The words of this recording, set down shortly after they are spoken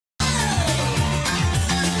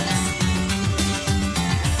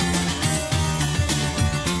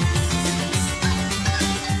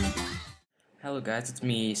Hello guys, it's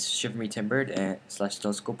me, shivermetimbered and slash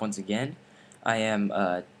telescope once again. I am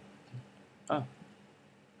oh,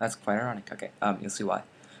 that's quite ironic. Okay, you'll see why.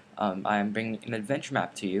 I am bringing an adventure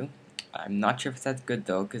map to you. I'm not sure if that's good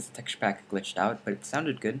though, because the texture pack glitched out, but it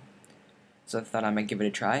sounded good. So I thought I might give it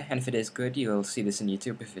a try, and if it is good, you'll see this in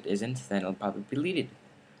YouTube. If it isn't, then it'll probably be deleted.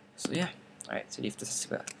 So yeah, alright, so you have to let's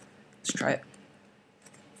try it.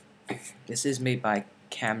 This is made by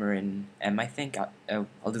Cameron M, I think. I'll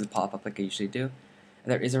do the pop-up like I usually do.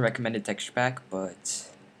 And there is a recommended texture pack, but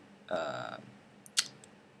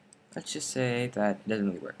let's just say that it doesn't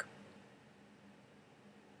really work.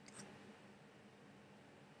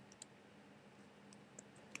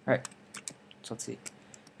 Alright, so let's see.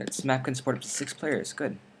 This map can support up to 6 players.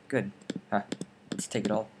 Good, good. Let's take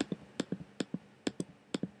it all.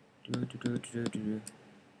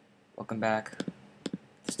 Welcome back.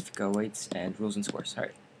 Testifica awaits, and rules and scores.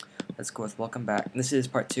 Alright, let's go with welcome back. This is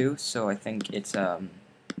part 2, so I think it's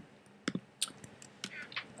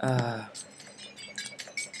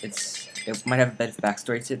it might have a bit of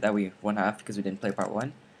backstory to it that we won't have because we didn't play part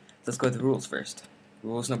 1. Let's go with the rules first.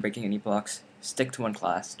 Rules: no breaking any blocks. Stick to one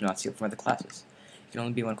class. Do not steal from other classes. You can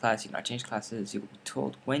only be one class. You cannot change classes. You will be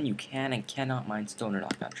told when you can and cannot mine stone or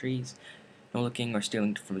knock down trees. No looking or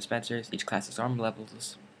stealing from dispensers. Each class has armor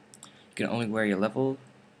levels. You can only wear your level.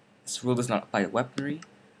 This rule does not apply to weaponry.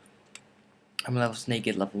 Armor levels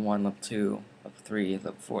naked, level 1, level 2, level 3,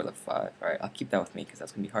 level 4, level 5. Alright, I'll keep that with me because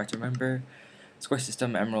that's going to be hard to remember. Score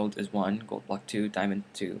system: emerald is 1, gold block 2, diamond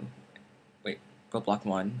 2. Wait, gold block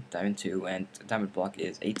 1, diamond 2, and diamond block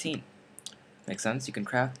is 18. Makes sense? You can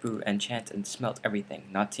craft, brew, enchant, and smelt everything.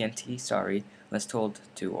 Not TNT, sorry, unless told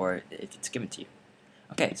to or if it's given to you.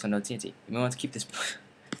 Okay, so no TNT. You may want to keep this.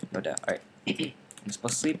 No doubt. Alright. I'm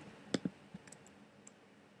supposed to sleep?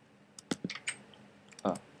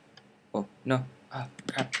 Oh, no. Oh,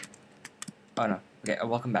 crap. Oh, no. Okay,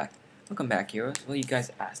 welcome back. Welcome back, heroes. Well, you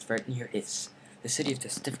guys asked for it, and here it is. The city of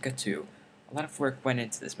Testifica 2. A lot of work went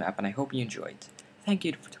into this map, and I hope you enjoyed. Thank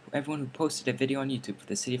you to everyone who posted a video on YouTube for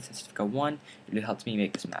the city of Testifica 1. It really helped me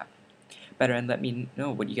make this map better, and let me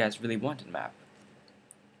know what you guys really want in the map.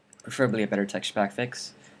 Preferably a better texture pack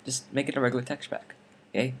fix. Just make it a regular texture pack.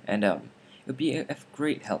 Okay? And, it would be a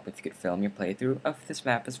great help if you could film your playthrough of this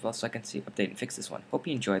map as well so I can see, update, and fix this one. Hope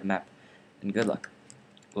you enjoyed the map, and good luck.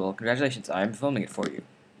 Well, congratulations, I'm filming it for you.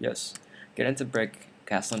 Yes. Get into Brick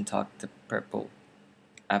Castle and talk to King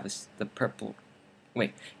Alvis the Purple.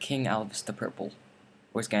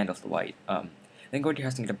 Where's Gandalf the White? Then go to your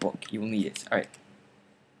house and get a book. You will need it. Alright.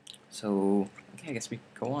 So, okay, I guess we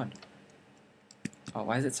go on. Oh,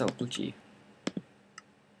 why is it so glitchy?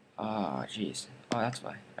 Ah, jeez. Oh, that's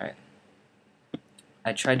why. Alright.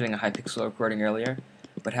 I tried doing a Hypixel recording earlier,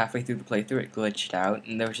 but halfway through the playthrough it glitched out,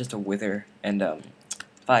 and there was just a wither, and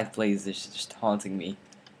 5 plays is just haunting me.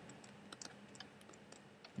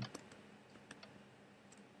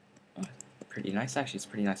 Oh, pretty nice, actually. It's a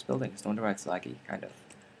pretty nice building. No wonder why it's laggy, kind of.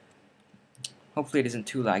 Hopefully it isn't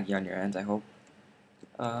too laggy on your end, I hope.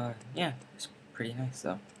 Yeah, it's pretty nice,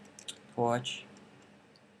 though. Torch.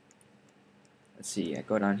 Let's see, I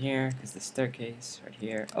go down here, because the staircase right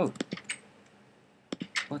here. Oh!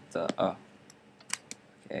 What the? Oh.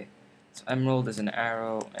 Okay. So emerald is an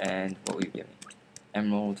arrow, and what will you give me?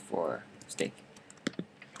 Emerald for steak.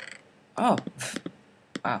 Oh!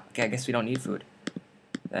 Wow, okay, I guess we don't need food.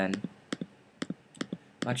 Then,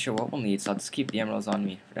 not sure what we'll need, so I'll just keep the emeralds on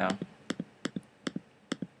me for now.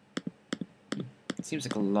 Seems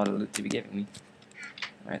like a lot of loot to be giving me.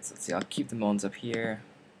 Alright, so let's see, I'll keep the molds up here.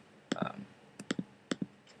 I'll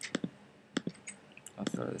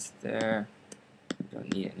throw this there.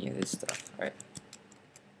 Don't need any of this stuff. Alright.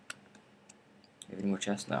 Any more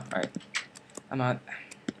chests? No. Alright. I'm out.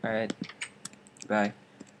 Alright. Goodbye.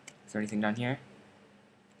 Is there anything down here?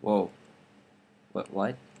 Whoa.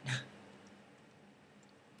 What?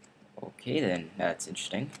 Okay then, that's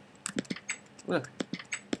interesting. Look.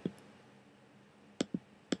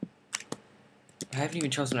 I haven't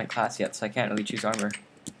even chosen my class yet, so I can't really choose armor.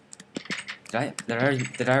 Did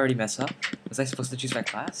I already mess up? Was I supposed to choose my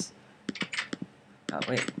class? Oh,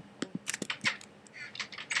 wait.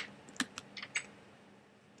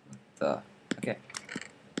 Okay.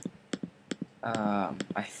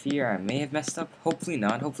 I fear I may have messed up. Hopefully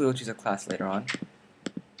not. Hopefully we'll choose a class later on.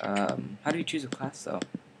 How do you choose a class, though?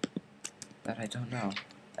 That I don't know.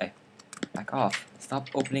 Hey, back off. Stop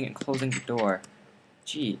opening and closing the door.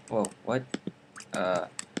 Gee, whoa, what?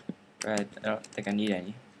 Bread, I don't think I need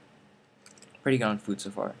any. Pretty good on food so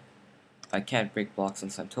far. I can't break blocks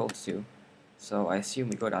unless I'm told to, so I assume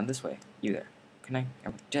we go down this way. You there. Can I?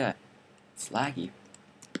 It's laggy.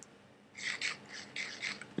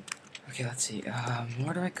 Okay, let's see.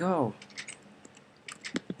 Where do I go?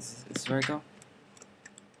 Is this where I go?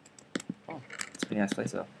 Oh, it's a pretty nice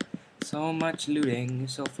place though. So much looting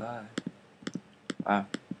so far. Wow.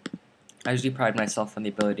 I usually pride myself on the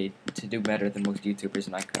ability to do better than most YouTubers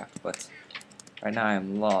in Minecraft, but right now I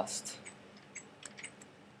am lost.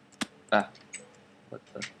 Ah, what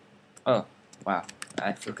the? Oh, wow.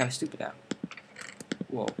 I feel kind of stupid now.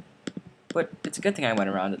 Whoa. But it's a good thing I went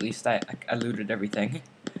around. At least I looted everything.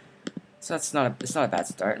 So it's not a bad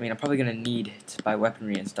start. I mean, I'm probably gonna need to buy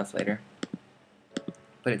weaponry and stuff later.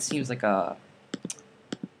 But it seems like a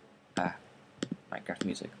Minecraft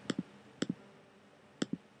music.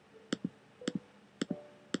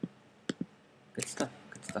 Good stuff.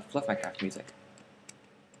 Good stuff. Love Minecraft music.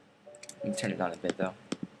 Let me turn it down a bit though.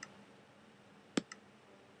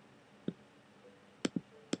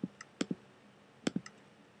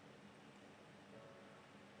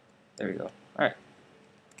 There we go. All right.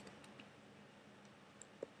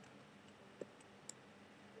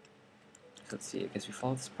 So let's see. I guess we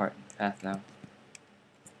follow this path now.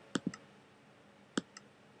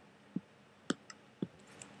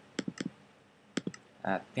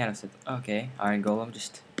 Piano said, okay, Iron Golem,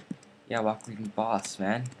 just, yeah, walk leaving boss,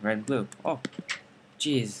 man. Red and blue. Oh,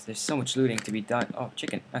 jeez, there's so much looting to be done. Oh,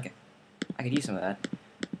 chicken. Okay, I could use some of that.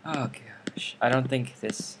 Oh, gosh. I don't think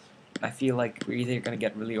this, I feel like we're either going to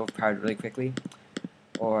get really overpowered really quickly,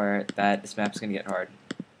 or that this map's going to get hard.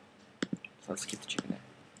 So let's keep the chicken there.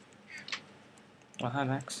 Oh, hi,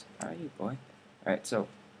 Max. How are you, boy? Alright, so,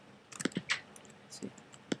 let's see.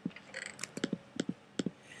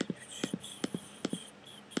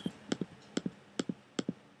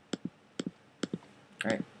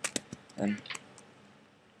 Alright, then.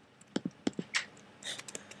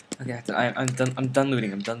 Okay, I'm done. I'm done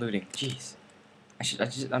looting. I'm done looting. Jeez,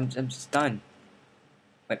 I'm just done.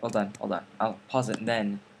 Wait, hold on. I'll pause it and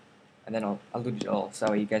then I'll loot it all.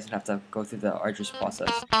 So you guys don't have to go through the arduous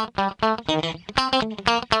process.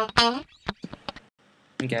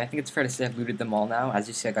 Okay, I think it's fair to say I've looted them all now. As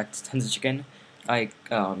you see, I got tons of chicken. I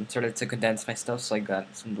started to condense my stuff, so I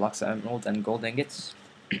got some blocks of emerald and gold ingots.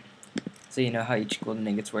 So you know how each golden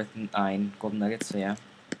ingot's worth 9 golden nuggets. So yeah,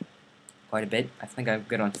 quite a bit. I think I'm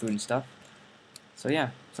good on food and stuff. So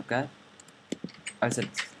yeah, what's up, guy? I said,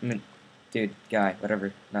 dude, guy,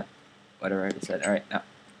 whatever, not whatever I just said. All right, now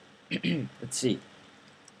let's see.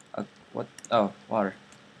 What? Oh, water.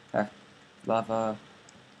 Lava.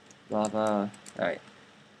 Lava. All right.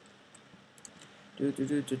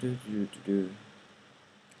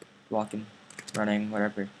 Walking, running,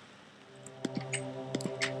 whatever.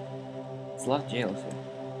 There's a lot of jails here.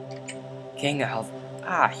 King of Health.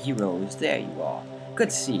 Ah, heroes, there you are. Good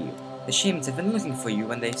to see you. The shamans have been looking for you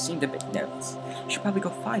when they seemed a bit nervous. You should probably go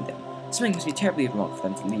find them. Something must be terribly wrong for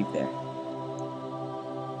them to leave there.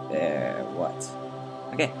 What?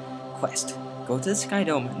 Okay, quest. Go to the Sky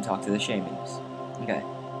Dome and talk to the shamans. Okay.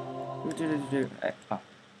 Oh,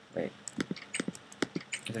 wait.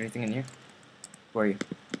 Is there anything in here? Who are you?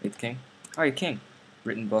 Wait, the king? Oh, you're king.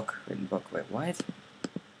 Written book. Wait, what?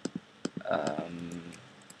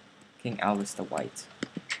 King Albus the White.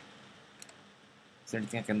 Is there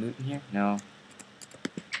anything I can loot in here? No.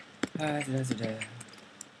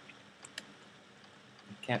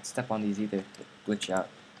 Can't step on these either. They glitch out.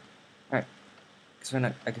 Alright.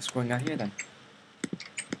 I guess we're going out here then.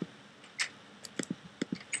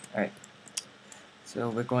 Alright. So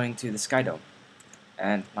we're going to the Sky Dome.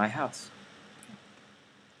 And my house.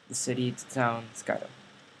 The city to town, Sky Dome.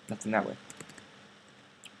 Nothing that way.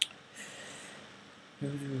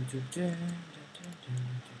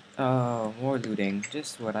 Oh, more looting.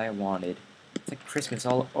 Just what I wanted. It's like Christmas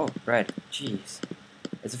all. Oh, bread. Jeez.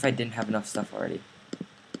 As if I didn't have enough stuff already.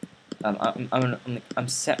 I'm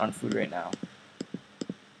set on food right now.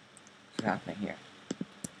 What's happening here?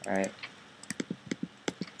 All right.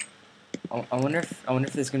 I wonder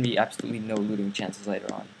if there's gonna be absolutely no looting chances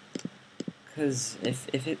later on. Cause if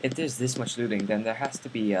there's this much looting, then there has to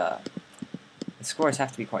be the scores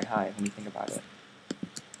have to be quite high when you think about it.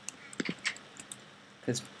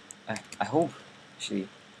 Because I hope, actually,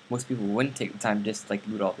 most people wouldn't take the time to just, like,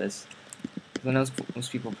 loot all this. Because I know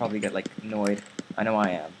most people probably get, like, annoyed. I know I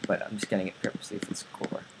am, but I'm just getting it purposely for the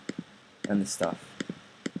score and the stuff.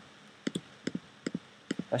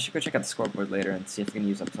 I should go check out the scoreboard later and see if I can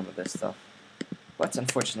use up some of this stuff. But,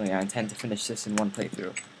 unfortunately, I intend to finish this in one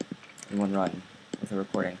playthrough, in one run, with a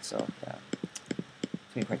recording, so, yeah.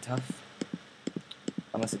 It's gonna be quite tough.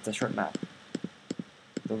 Unless it's a short map.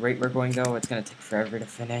 The rate we're going though, it's gonna take forever to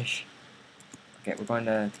finish. Okay, we're going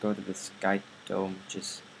to go to the Sky Dome, which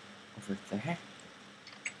is over there.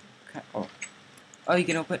 Okay. Oh, you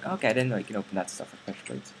can open. Okay, I didn't know you can open that stuff with pressure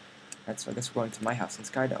plates. All Alright, so I guess we're going to my house in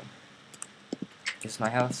Skydome. This is my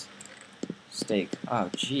house. Steak. Oh,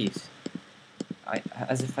 jeez.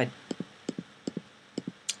 As if I...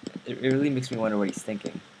 It really makes me wonder what he's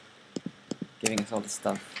thinking. Giving us all this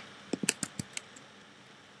stuff.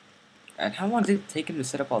 And how long did it take him to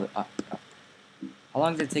set up all the... how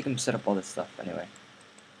long did it take him to set up all this stuff, anyway?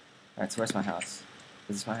 Alright, so where's my house?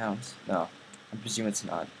 Is this my house? No. I presume it's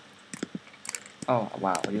not. Oh,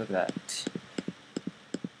 wow, what do you look at that?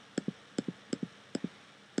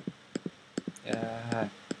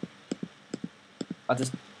 I'll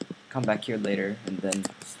just come back here later and then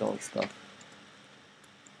install the stuff.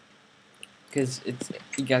 Because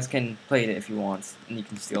you guys can play it if you want, and you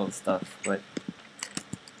can steal the stuff, but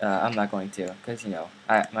I'm not going to, because, you know,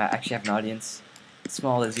 I actually have an audience.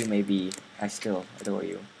 Small as you may be, I still adore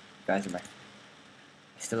you. You guys are I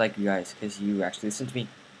still like you guys, because you actually listen to me.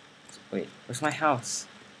 So, wait, where's my house?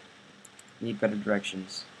 Need better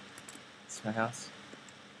directions. Is this my house?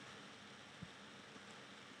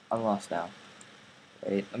 I'm lost now.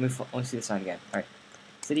 Wait, let me see the sign again. Alright.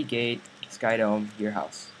 City Gate, Skydome, your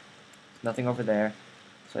house. Nothing over there.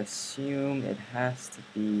 So I assume it has to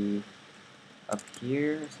be up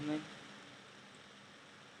here or something.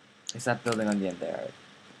 It's that building on the end there.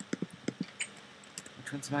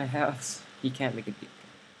 Which one's my house? He can't make it be.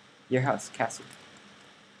 Your house, castle.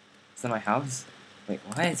 Is that my house? Wait,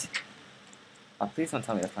 what? Oh, please don't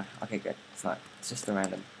tell me that's my... Okay, good. It's not. It's just a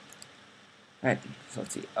random. Alright, so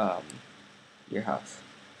let's see. Your house.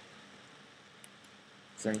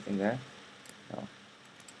 Is there anything there? No.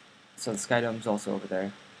 So the Skydome's also over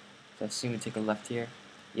there. So I assume we take a left here.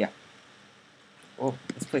 Yeah. Oh,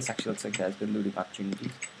 this place actually looks like it has good looting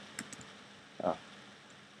opportunities. Oh.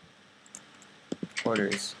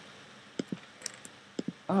 Orders.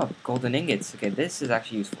 Oh, golden ingots. Okay, this is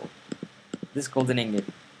actually useful. This golden ingot.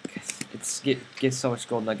 Gives so much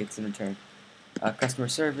gold nuggets in return. Customer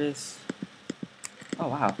service. Oh,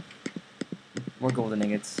 wow. More golden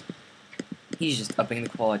ingots. He's just upping the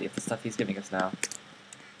quality of the stuff he's giving us now.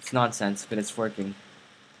 It's nonsense, but it's working.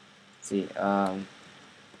 Let's see,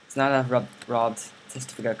 it's not a robbed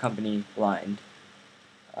Testifica company blind.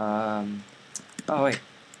 Oh, wait.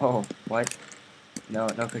 Oh, what? No,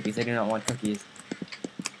 no cookies. I do not want cookies.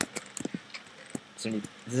 Does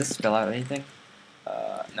this spell out anything?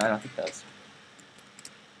 No, I don't think it does.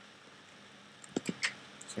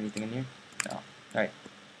 Is there anything in here? No. Alright,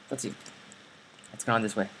 let's see. Let's go on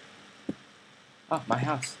this way. Oh, my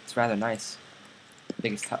house. It's rather nice.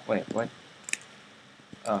 Biggest house. Wait, what?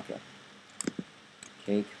 Oh, okay.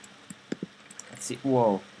 Cake. Let's see.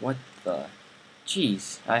 Whoa, what the?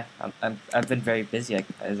 Jeez, I've been very busy,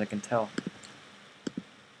 as I can tell.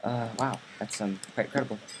 Wow, that's quite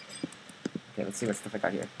incredible. Okay, let's see what stuff I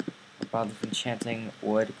got here. Bottle of enchanting,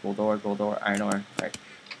 wood, gold ore, iron ore. Right.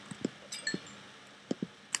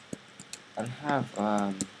 I don't have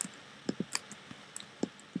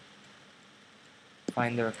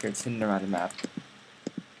find the records hidden around the map.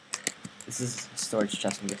 This is a storage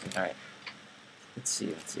chest, I'm guessing. Alright. Let's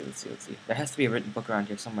see. There has to be a written book around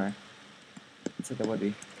here somewhere. Looks like there would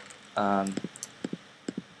be. I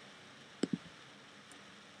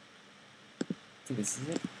think this is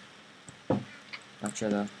it. Not sure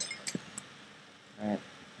though. Alright.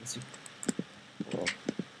 Let's see. Whoa.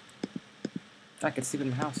 I can sleep in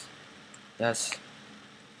my house. Yes.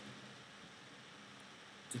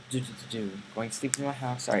 Going to sleep in my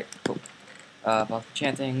house. Alright, cool. Bottle of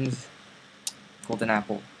enchantings. Golden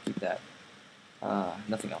apple. Keep that.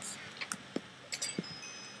 Nothing else.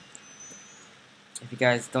 If you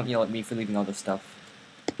guys don't yell at me for leaving all this stuff,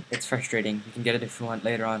 it's frustrating. You can get it if you want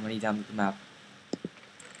later on when you download the map.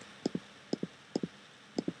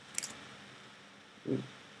 Ooh.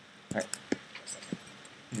 Alright.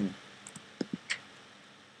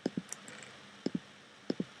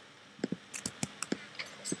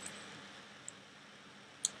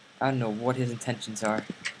 I don't know what his intentions are,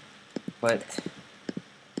 but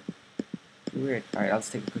weird. Alright, I'll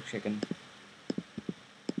just take a quick chicken.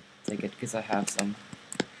 Take it because I have some.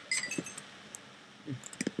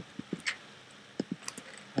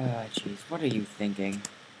 Ah, jeez, what are you thinking?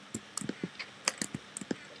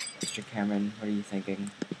 Mr. Cameron, what are you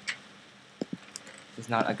thinking? This is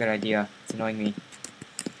not a good idea. It's annoying me.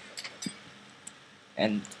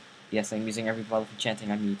 And yes, I'm using every bottle of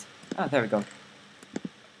enchanting I meet. Ah, there we go.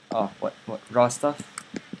 Oh, what raw stuff?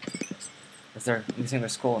 Is there? I'm missing their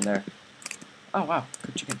skull in there. Oh wow,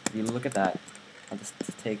 good chicken. You look at that. I'll just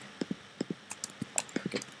take.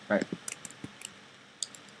 Cook it. Right.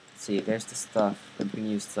 See, there's the stuff that we can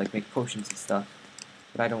use to like make potions and stuff,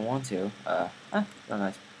 but I don't want to. Not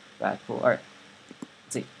nice. Bad. Cool. All right.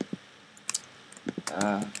 Let's see.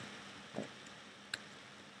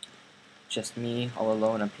 just me all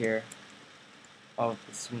alone up here. Oh,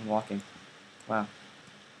 there's someone walking. Wow.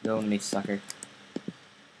 Lonely sucker.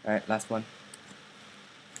 Alright, last one.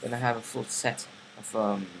 Then I have a full set of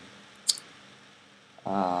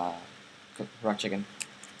raw chicken.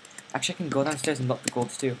 Actually, I can go downstairs and lock the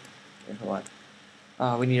golds too. Wait, hold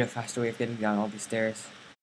on. We need a faster way of getting down all these stairs.